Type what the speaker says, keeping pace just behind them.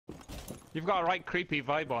You've got a right creepy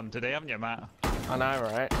vibe on today, haven't you, Matt? I know,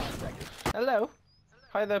 right? Hello.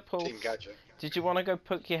 Hi there, Paul. Team Gadget. Did you want to go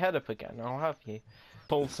poke your head up again? I'll have you.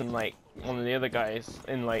 Pulse and like one of the other guys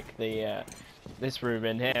in like the this room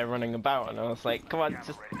in here running about, and I was like, come on,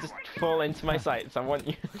 just fall into my sights. I want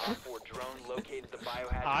you.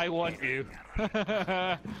 I want you.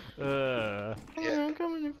 Yeah. I'm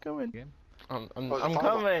coming. I'm Oh,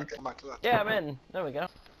 coming. okay, back to that. Yeah, I'm in. There we go.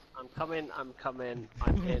 I'm coming, I'm in.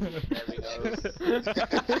 There we go.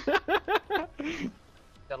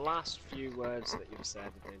 The last few words that you've said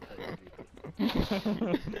have been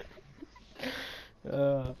pretty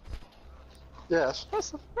Yes.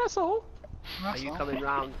 That's all. Are you coming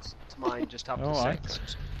round to mine just after Alright.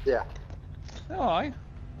 6? Yeah. Alright.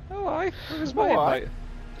 It was my Alright. invite.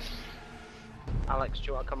 Alex, do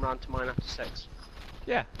you want to come round to mine after 6?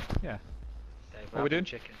 Yeah. Okay, What are we doing?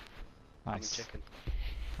 Chicken. Nice. Chicken.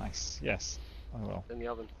 Nice. Yes. I will. In the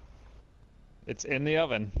oven. It's in the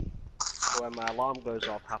oven. So when my alarm goes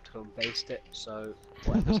off, I have to go and baste it, so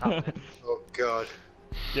whatever's happening. Oh god.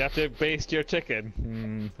 You have to baste your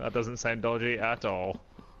chicken. That doesn't sound dodgy at all.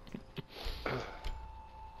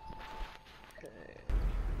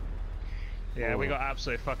 Yeah, we got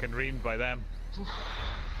absolutely fucking reamed by them.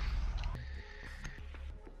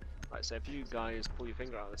 Right, so if you guys pull your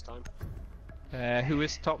finger out this time. Who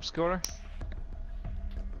is top scorer?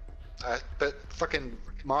 But fucking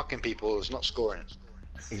marking people is not scoring.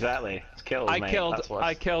 Exactly. It's kills, I mate. killed That's what...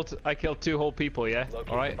 I killed 2 whole people, yeah?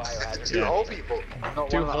 Alright? Two whole people. Not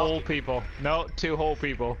 2 one and a half whole people. No, 2 whole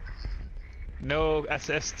people. No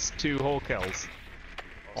assists, 2 whole kills.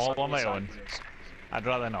 All on my own. I'd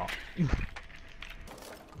rather not.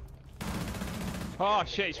 Oh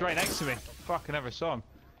shit, he's right next to me. Fuck, I never saw him.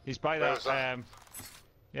 He's by Where was that, that?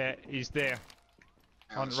 yeah, he's there.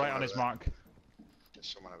 Yeah, Right someone on his over there. mark. There's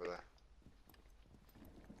someone over there.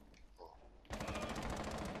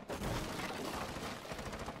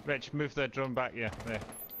 Rich, move the drone back, yeah, there.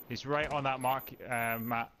 He's right on that mark,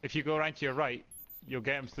 Matt. If you go around to your right, you'll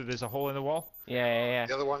get him through, there's a hole in the wall. Yeah.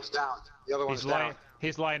 The other one's down. The other one's down.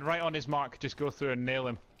 He's lying right on his mark, just go through and nail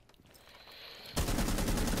him.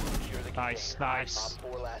 Nice.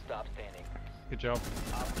 Good job.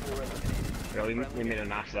 Yeah, we made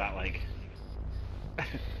an ass of that, like.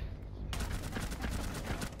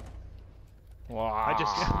 Wow. I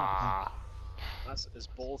just... That's his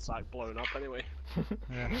ball sack blown up anyway.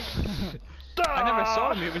 Yeah. I never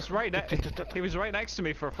saw him. He was right. He was right next to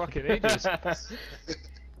me for fucking ages.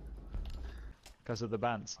 Because of the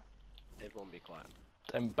bands. Everyone be quiet.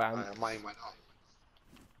 Them bands. Mine went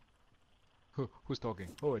off. Who's talking?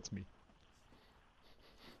 Oh, it's me.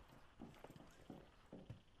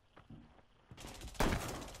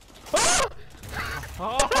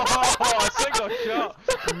 Oh, single shot.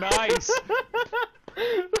 Nice.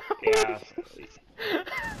 Yeah.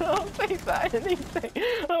 I'll take that anything.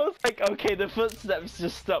 I was like, okay, the footsteps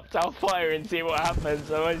just stopped. I'll fire and see what happens.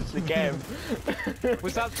 So I just again.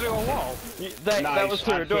 Was that through a wall? That was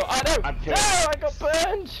through a door. Oh no! No! I got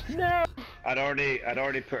burned! No! I'd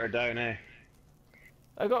already put her down, eh?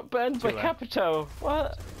 I got burned by Too late. Capito.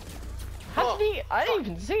 What? How did he? I didn't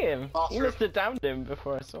even see him. He Bathroom. must have downed him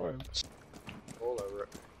before I saw him. All over it.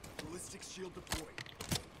 Ballistic shield deployed.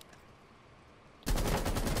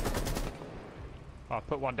 Oh, I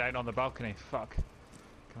put one down on the balcony. Fuck.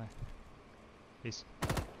 Can I... He's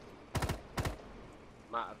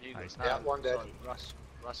Matt, have you Nice. Yeah, one dead. Sorry, Russ,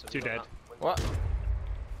 have 2 you got dead. that window? What?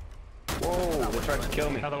 Whoa, they tried to kill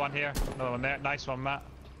me. Another one here. Another one there. Nice one, Matt.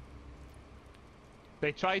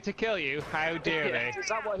 They tried to kill you. How dare Yeah, they? is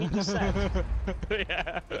that what he just said?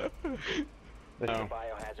 Yeah. No.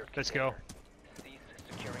 Let's go.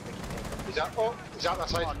 Is that that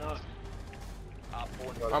side? Oh no.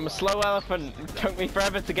 I'm a slow elephant. It took me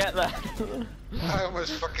forever to get there. I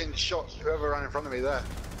almost fucking shot whoever ran in front of me there.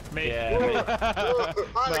 Me. Yeah,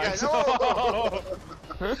 Nice. Oh,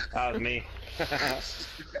 that was me.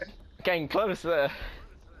 Getting closer.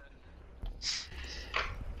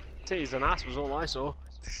 Titties and ass was all I saw.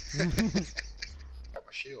 Got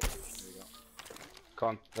my shield. There you go. Come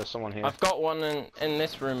on, there's someone here. I've got one in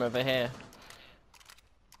this room over here.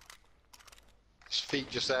 His feet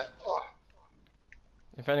just there. Oh,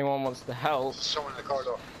 If anyone wants to help, there's someone in the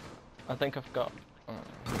corridor. I think I've got. Oh,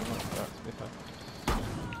 no, to be fair.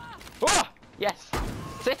 Oh! Yes!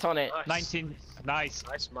 Sit on it! Nice. 19. Nice.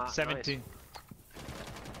 Nice, Matt. 17.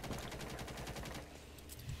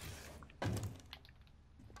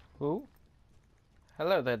 Ooh.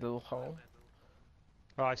 Hello there, little hole.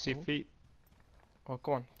 Oh, I see feet. Oh,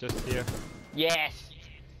 go on. Just here. Yes!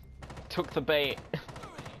 Took the bait.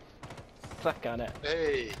 Suck on it.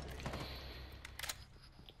 Hey.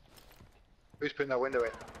 Who's putting that window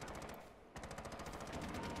in?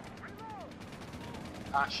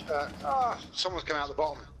 Ash, someone's coming out the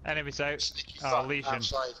bottom. Enemies out. Sneaky Oh, fuck Legion.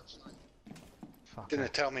 outside. Fuck Didn't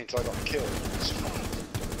it. tell me until I got killed.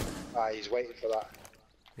 He's waiting for that.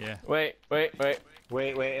 Yeah. Wait.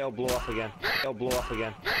 Wait, it'll blow up again. It'll blow up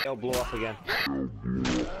again. It'll blow up again.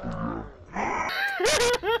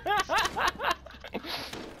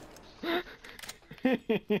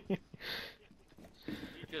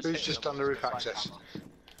 Who's just done the roof access?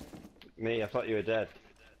 Me, I thought you were dead.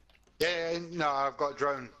 Yeah, no, I've got a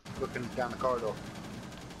drone looking down the corridor.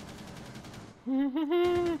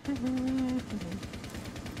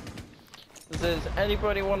 Does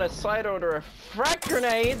anybody want a side order of frag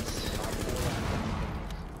grenades?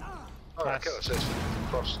 Oh, Nice. kill assist.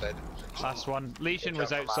 Cross dead. Last one. Legion was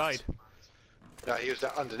Jump outside. No, he was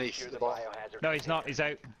down underneath the bottom. No, he's not. He's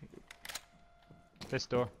out. This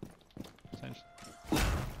door. Essentially.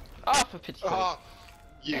 Oh, for pity's sake. Oh,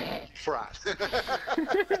 you frat.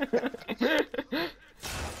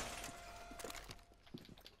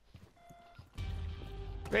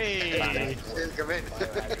 Hey! Didn't come in.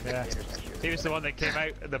 Yeah. He was the one that came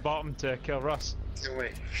out at the bottom to kill Russ. Kill me,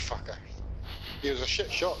 fucker. He was a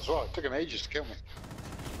shit shot as well. It took him ages to kill me.